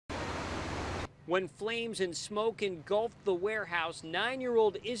When flames and smoke engulfed the warehouse,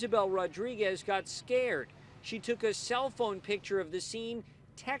 9-year-old Isabel Rodriguez got scared. She took a cell phone picture of the scene,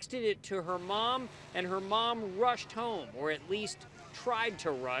 texted it to her mom, and her mom rushed home, or at least tried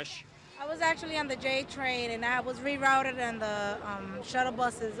to rush. I was actually on the J train, and I was rerouted on the shuttle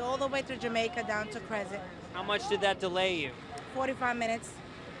buses all the way to Jamaica down to Crescent. How much did that delay you? 45 minutes.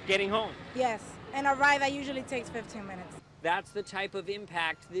 Getting home? Yes, and a ride that usually takes 15 minutes. That's the type of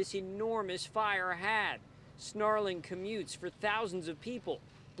impact this enormous fire had. Snarling commutes for thousands of people,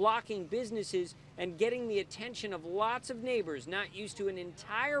 blocking businesses, and getting the attention of lots of neighbors not used to an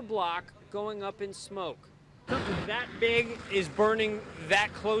entire block going up in smoke. Something that big is burning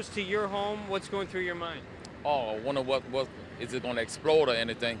that close to your home. What's going through your mind? Oh, I wonder what is it going to explode or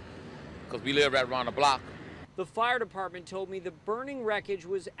anything? Because we live right around the block. The fire department told me the burning wreckage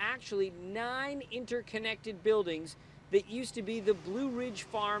was actually 9 interconnected buildings that used to be the Blue Ridge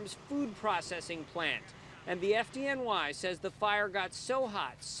Farms food processing plant. And the FDNY says the fire got so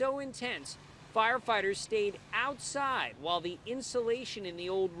hot, so intense, firefighters stayed outside while the insulation in the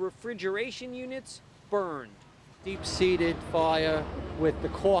old refrigeration units burned. Deep-seated fire with the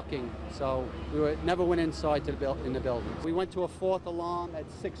caulking, so we never went inside to in the building. We went to a 4th alarm at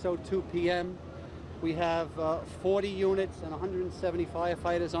 6:02 p.m. We have 40 units and 170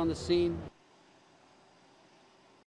 firefighters on the scene.